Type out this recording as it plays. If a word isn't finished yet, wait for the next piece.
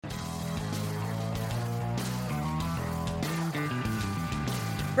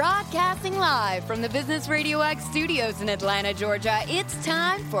Broadcasting live from the Business Radio X studios in Atlanta, Georgia, it's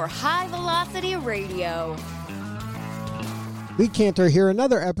time for High Velocity Radio. Lee Cantor here,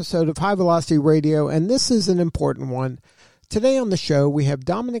 another episode of High Velocity Radio, and this is an important one. Today on the show, we have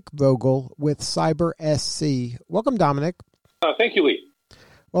Dominic Vogel with CyberSC. Welcome, Dominic. Thank you, Lee.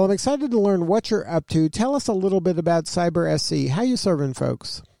 Well, I'm excited to learn what you're up to. Tell us a little bit about CyberSC. How are you serving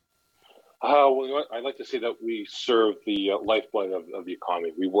folks? Well, I'd like to say that we serve the lifeblood of the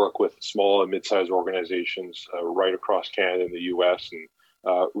economy. We work with small and mid-sized organizations right across Canada and the U.S.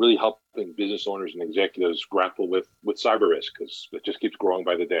 and really helping business owners and executives grapple with cyber risk because it just keeps growing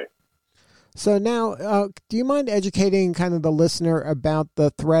by the day. So now, do you mind educating kind of the listener about the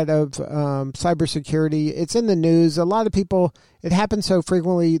threat of cybersecurity? It's in the news. A lot of people, it happens so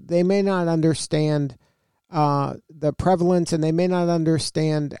frequently, they may not understand the prevalence, and they may not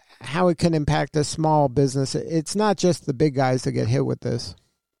understand how it can impact a small business. It's not just the big guys that get hit with this.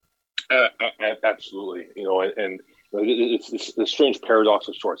 Absolutely. And it's a strange paradox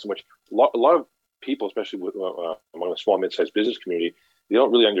of sorts in which a lot of people, especially among the small, mid-sized business community, they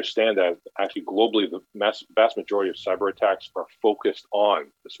don't really understand that actually globally, the vast majority of cyber attacks are focused on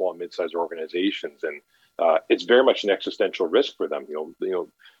the small and mid-sized organizations. And it's very much an existential risk for them.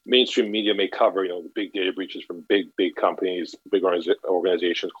 Mainstream media may cover, the big data breaches from big companies, big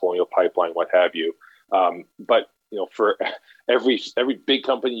organizations, Colonial Pipeline, what have you. But for every big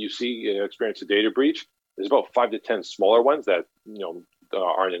company you see experience a data breach, there's about 5 to 10 smaller ones that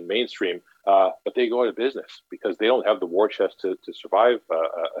aren't in mainstream, but they go out of business because they don't have the war chest to survive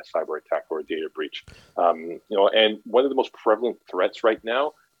a cyber attack or a data breach. And one of the most prevalent threats right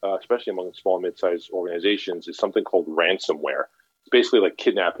now, especially among small and mid-sized organizations, is something called ransomware. It's basically like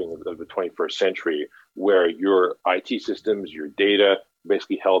kidnapping of the 21st century, where your IT systems, your data,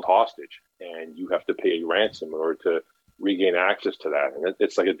 basically held hostage, and you have to pay a ransom in order to regain access to that. And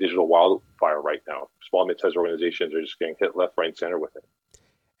it's like a digital wildfire right now. Small and mid-sized organizations are just getting hit left, right, and center with it.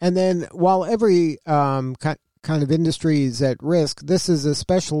 And then while every kind of industry is at risk, this is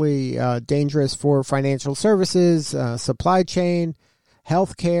especially dangerous for financial services, supply chain,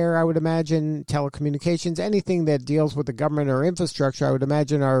 healthcare, I would imagine, telecommunications, anything that deals with the government or infrastructure, I would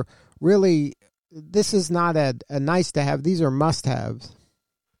imagine are really, this is not a nice to have, these are must-haves.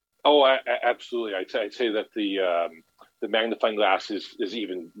 Oh, absolutely. I'd say that the magnifying glass is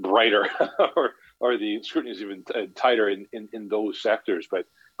even brighter or the scrutiny is even tighter in those sectors. But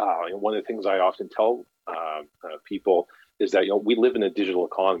one of the things I often tell people is that we live in a digital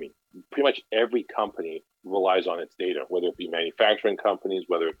economy. Pretty much every company relies on its data, whether it be manufacturing companies,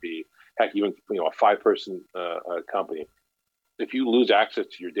 whether it be, heck, even a 5-person company. If you lose access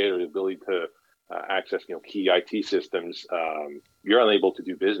to your data, the ability to access key IT systems, you're unable to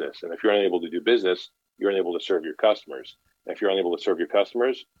do business. And if you're unable to do business, you're unable to serve your customers. And if you're unable to serve your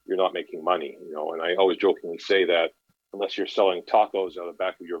customers, you're not making money. And I always jokingly say that unless you're selling tacos out of the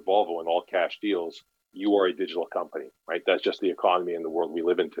back of your Volvo in all cash deals, you are a digital company, right? That's just the economy and the world we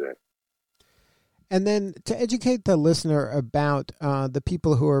live in today. And then to educate the listener about the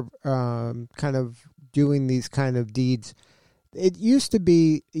people who are kind of doing these kind of deeds, it used to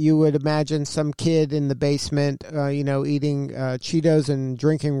be, you would imagine some kid in the basement, eating Cheetos and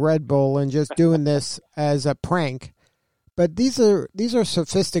drinking Red Bull and just doing this as a prank. But these are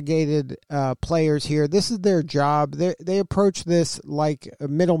sophisticated players here. This is their job. They approach this like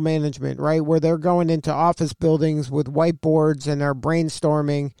middle management, right, where they're going into office buildings with whiteboards and are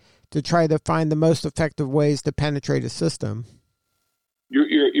brainstorming to try to find the most effective ways to penetrate a system.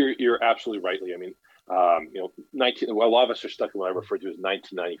 You're absolutely right, Lee. I mean, a lot of us are stuck in what I refer to as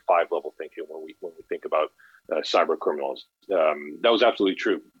 1995 level thinking when we think about cyber criminals. That was absolutely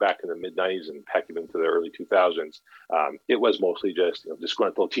true back in the mid 90s and back even into the early 2000s. It was mostly just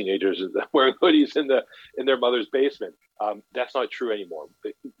disgruntled teenagers wearing hoodies in their mother's basement. That's not true anymore.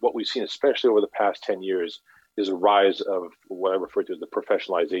 What we've seen, especially over the past 10 years, is a rise of what I refer to as the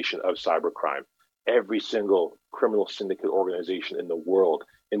professionalization of cybercrime. Every single criminal syndicate organization in the world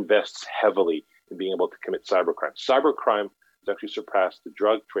invests heavily in being able to commit cybercrime. Cybercrime has actually surpassed the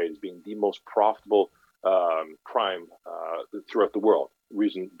drug trade as being the most profitable crime throughout the world.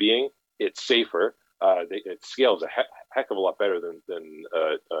 Reason being, it's safer. It scales a heck of a lot better than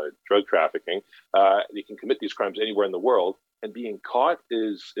drug trafficking. They can commit these crimes anywhere in the world, and being caught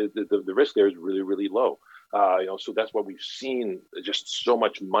is the risk there is really, really low. So that's why we've seen just so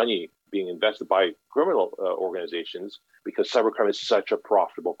much money being invested by criminal organizations, because cybercrime is such a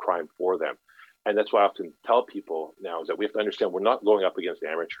profitable crime for them. And that's why I often tell people now is that we have to understand we're not going up against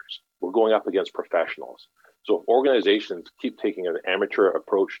amateurs. We're going up against professionals. So if organizations keep taking an amateur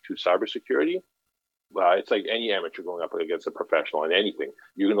approach to cybersecurity, It's like any amateur going up against a professional in anything.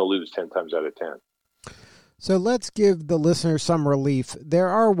 You're going to lose 10 times out of 10. So let's give the listener some relief. There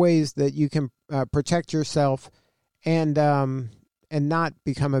are ways that you can protect yourself and not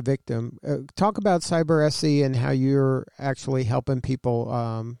become a victim. Talk about CyberSC and how you're actually helping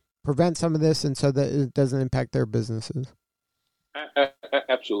people prevent some of this, and so that it doesn't impact their businesses.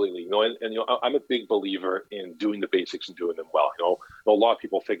 Absolutely. And I'm a big believer in doing the basics and doing them well. A lot of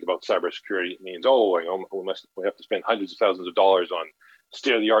people think about cybersecurity. It means, we have to spend hundreds of thousands of dollars on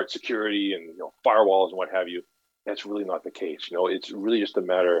state-of-the-art security and firewalls and what have you. That's really not the case. It's really just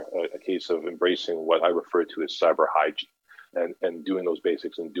a case of embracing what I refer to as cyber hygiene and doing those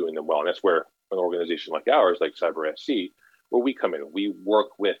basics and doing them well. And that's where an organization like ours, like CyberSC, where we come in. We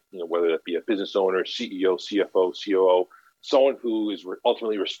work with, whether it be a business owner, CEO, CFO, COO, someone who is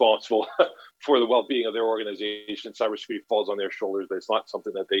ultimately responsible for the well-being of their organization. Cybersecurity falls on their shoulders, but it's not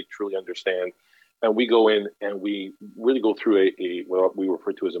something that they truly understand. And we go in and we really go through what we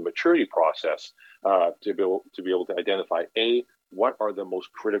refer to as a maturity process to be able to identify, what are the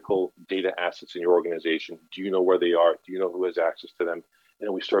most critical data assets in your organization? Do you know where they are? Do you know who has access to them? And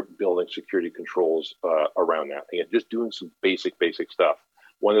then we start building security controls around that. Again, just doing some basic stuff.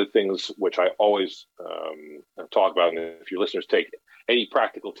 One of the things which I always talk about, and if your listeners take any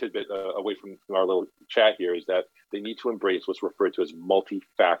practical tidbit away from our little chat here, is that they need to embrace what's referred to as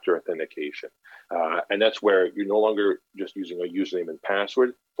multi-factor authentication. And that's where you're no longer just using a username and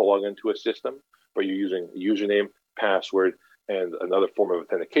password to log into a system, but you're using a username, password, and another form of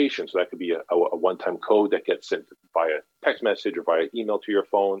authentication. So that could be a one-time code that gets sent via text message or via email to your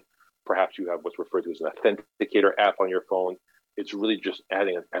phone. Perhaps you have what's referred to as an authenticator app on your phone. It's really just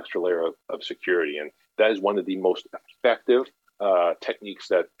adding an extra layer of security. And that is one of the most effective techniques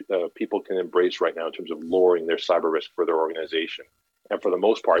that people can embrace right now in terms of lowering their cyber risk for their organization. And for the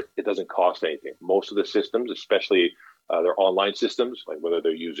most part, it doesn't cost anything. Most of the systems, especially their online systems, like whether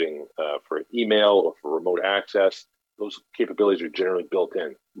they're using for email or for remote access, those capabilities are generally built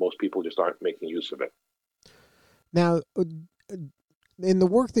in. Most people just aren't making use of it. Now, in the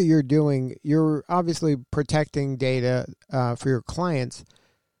work that you're doing, you're obviously protecting data for your clients.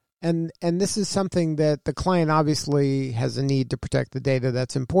 And this is something that the client obviously has a need to protect the data.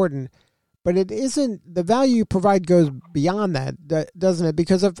 That's important. But it isn't, the value you provide goes beyond that, doesn't it?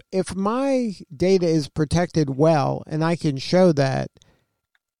 Because if my data is protected well and I can show that,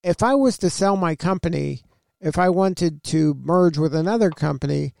 if I was to sell my company, if I wanted to merge with another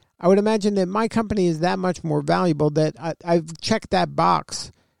company, I would imagine that my company is that much more valuable that I've checked that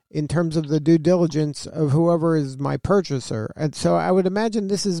box in terms of the due diligence of whoever is my purchaser. And so I would imagine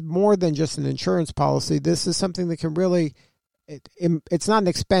this is more than just an insurance policy. This is something that can really, it's not an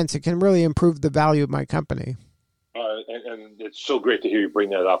expense. It can really improve the value of my company. And it's so great to hear you bring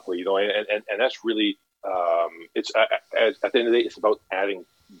that up, and that's really, it's at the end of the day, it's about adding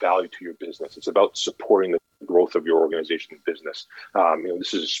value to your business. It's about supporting the growth of your organization and business.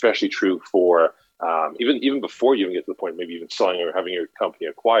 This is especially true for even before you even get to the point of maybe even selling or having your company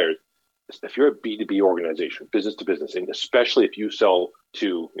acquired. If you're a B2B organization, business to business, and especially if you sell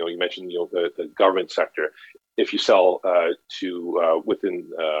to, you mentioned the government sector, if you sell to within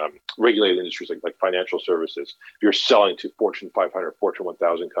regulated industries like financial services, if you're selling to Fortune 500, Fortune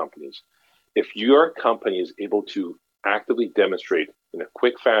 1000 companies, if your company is able to actively demonstrate in a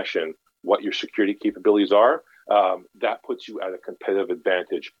quick fashion what your security capabilities are, that puts you at a competitive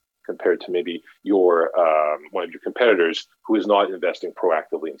advantage compared to maybe your one of your competitors who is not investing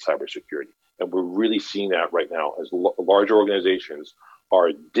proactively in cybersecurity. And we're really seeing that right now as large organizations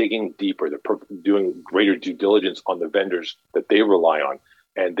are digging deeper. They're doing greater due diligence on the vendors that they rely on.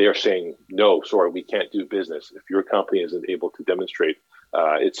 And they're saying, no, sorry, we can't do business if your company isn't able to demonstrate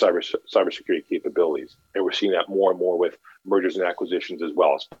its cybersecurity capabilities. And we're seeing that more and more with mergers and acquisitions as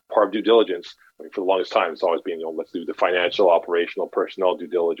well. As part of due diligence, for the longest time, it's always been, let's do the financial, operational, personnel due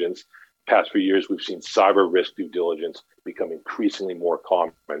diligence. Past few years, we've seen cyber risk due diligence become increasingly more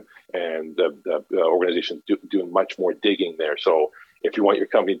common, and the organizations doing much more digging there. So if you want your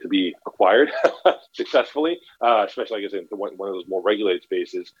company to be acquired successfully, especially, like I said, one of those more regulated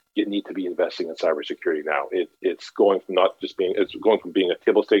spaces, you need to be investing in cybersecurity now. It's going from being a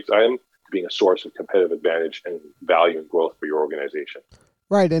table stakes item to being a source of competitive advantage and value and growth for your organization.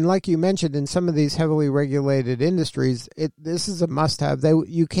 Right, and like you mentioned, in some of these heavily regulated industries, this is a must-have.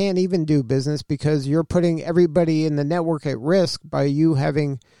 You can't even do business because you're putting everybody in the network at risk by you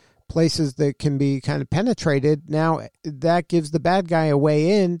having places that can be kind of penetrated. Now, that gives the bad guy a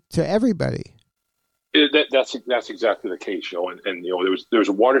way in to everybody. That's exactly the case, and there was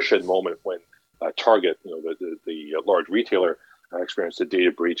a watershed moment when Target, the large retailer, experienced a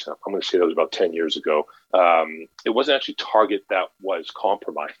data breach. I'm going to say that was about 10 years ago. It wasn't actually Target that was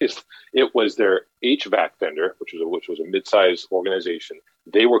compromised. It was their HVAC vendor, which was a mid-sized organization.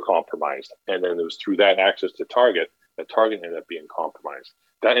 They were compromised. And then it was through that access to Target that Target ended up being compromised.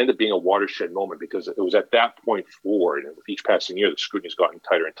 That ended up being a watershed moment because it was at that point forward, and with each passing year, the scrutiny has gotten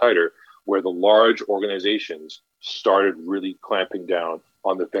tighter and tighter, where the large organizations started really clamping down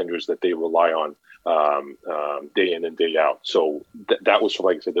on the vendors that they rely on day in and day out. So that was,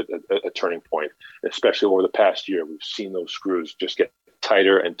 like I said, a turning point. Especially over the past year, we've seen those screws just get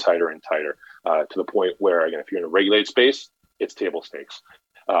tighter and tighter and tighter to the point where, again, if you're in a regulated space, it's table stakes.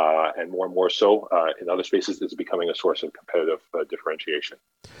 And more so in other spaces, it's becoming a source of competitive differentiation.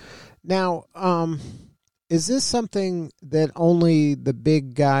 Now, is this something that only the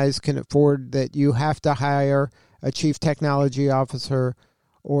big guys can afford, that you have to hire a chief technology officer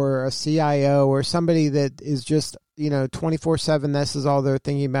or a CIO or somebody that is just, 24/7, this is all they're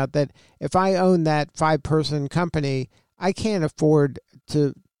thinking about, that if I own that 5-person company, I can't afford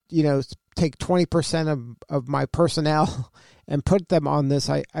to, take 20% of my personnel and put them on this.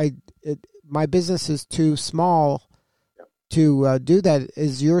 My business is too small to do that.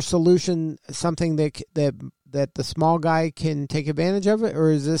 Is your solution something that the small guy can take advantage of it,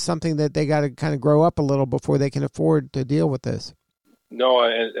 or is this something that they got to kind of grow up a little before they can afford to deal with this? No,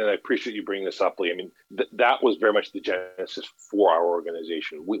 and I appreciate you bringing this up, Lee. I mean, that was very much the genesis for our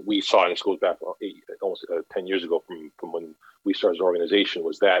organization. We saw, and this goes back almost 10 years ago from when we started as an organization,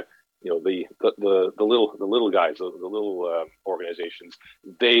 was that the little guys, the little organizations,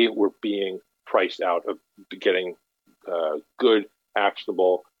 they were being priced out of getting good,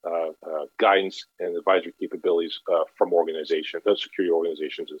 actionable guidance and advisory capabilities from organizations, security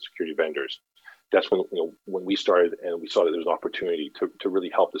organizations and security vendors. That's when we started and we saw that there was an opportunity to really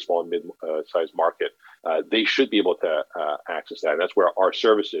help the small and mid-sized market. They should be able to access that. And that's where our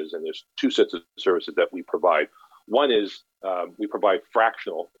services, and there's two sets of services that we provide. One is we provide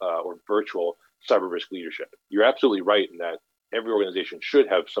fractional or virtual cyber risk leadership. You're absolutely right in that every organization should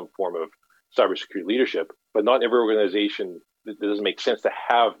have some form of cybersecurity leadership, but not every organization, it doesn't make sense to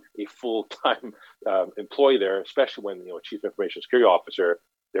have a full-time employee there, especially when a chief information security officer,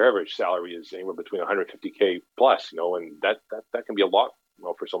 their average salary is anywhere between 150K plus, and that can be a lot,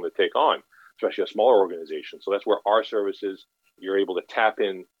 for someone to take on, especially a smaller organization. So that's where our services, you're able to tap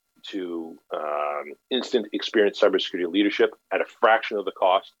in to instant experience cybersecurity leadership at a fraction of the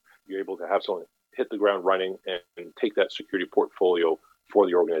cost. You're able to have someone hit the ground running and take that security portfolio for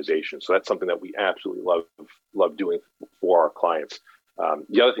the organization. So that's something that we absolutely love doing for our clients.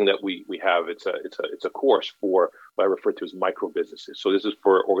 The other thing that we have, it's a course for what I refer to as micro businesses. So this is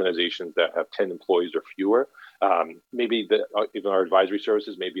for organizations that have 10 employees or fewer. Maybe even our advisory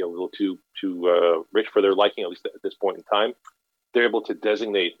services may be a little too rich for their liking, at least at this point in time. They're able to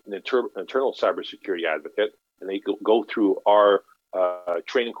designate an internal cybersecurity advocate, and they go through our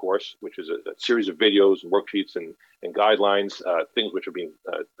training course, which is a series of videos and worksheets and guidelines, things which are being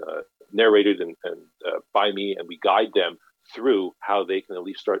narrated and by me, and we guide them through how they can at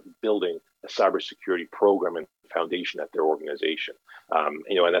least start building a cybersecurity program and foundation at their organization.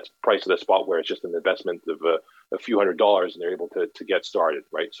 And that's priced at a spot where it's just an investment of a few $100s, and they're able to get started,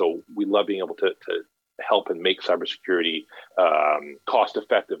 right? So we love being able to help and make cybersecurity cost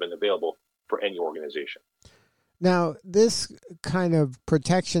effective and available for any organization. Now, this kind of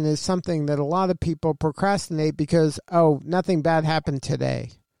protection is something that a lot of people procrastinate because, nothing bad happened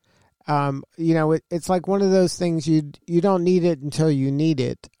today. It's like one of those things you don't need it until you need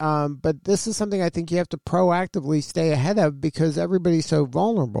it. But this is something I think you have to proactively stay ahead of because everybody's so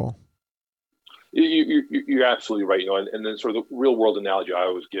vulnerable. You're absolutely right. And then sort of the real world analogy I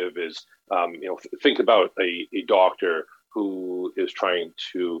always give is, think about a doctor who is trying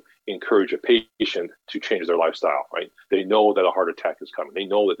to encourage a patient to change their lifestyle, right? They know that a heart attack is coming. They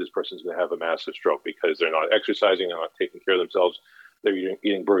know that this person's going to have a massive stroke because they're not exercising, they're not taking care of themselves. They're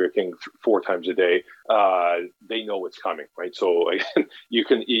eating Burger King 4 times a day. They know it's coming, right? So you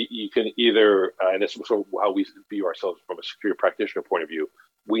can either, and this is sort of how we view ourselves from a security practitioner point of view.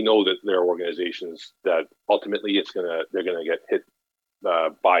 We know that there are organizations that ultimately they're gonna get hit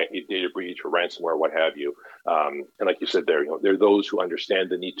by a data breach or ransomware, what have you. And like you said, there are those who understand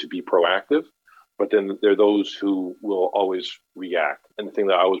the need to be proactive, but then there are those who will always react. And the thing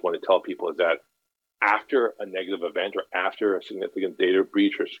that I always want to tell people is that after a negative event or after a significant data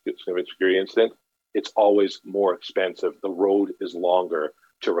breach or significant security incident, it's always more expensive. The road is longer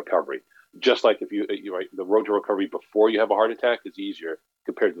to recovery. Just like if the road to recovery before you have a heart attack is easier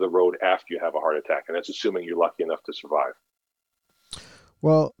compared to the road after you have a heart attack. And that's assuming you're lucky enough to survive.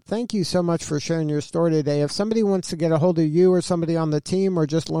 Well, thank you so much for sharing your story today. If somebody wants to get a hold of you or somebody on the team or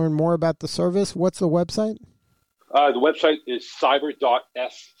just learn more about the service, what's the website? The website is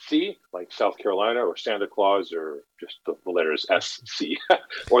cyber.sc, like South Carolina or Santa Claus, or just the letters SC.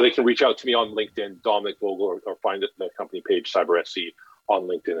 Or they can reach out to me on LinkedIn, Dominic Vogel, or find the company page, CyberSC, on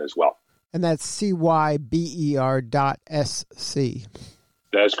LinkedIn as well. And that's cyber.sc.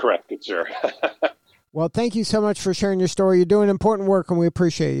 That is correct, good sir. Well, thank you so much for sharing your story. You're doing important work, and we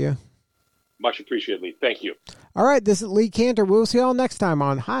appreciate you. Much appreciated, Lee. Thank you. All right, this is Lee Cantor. We'll see you all next time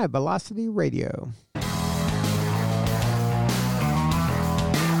on High Velocity Radio.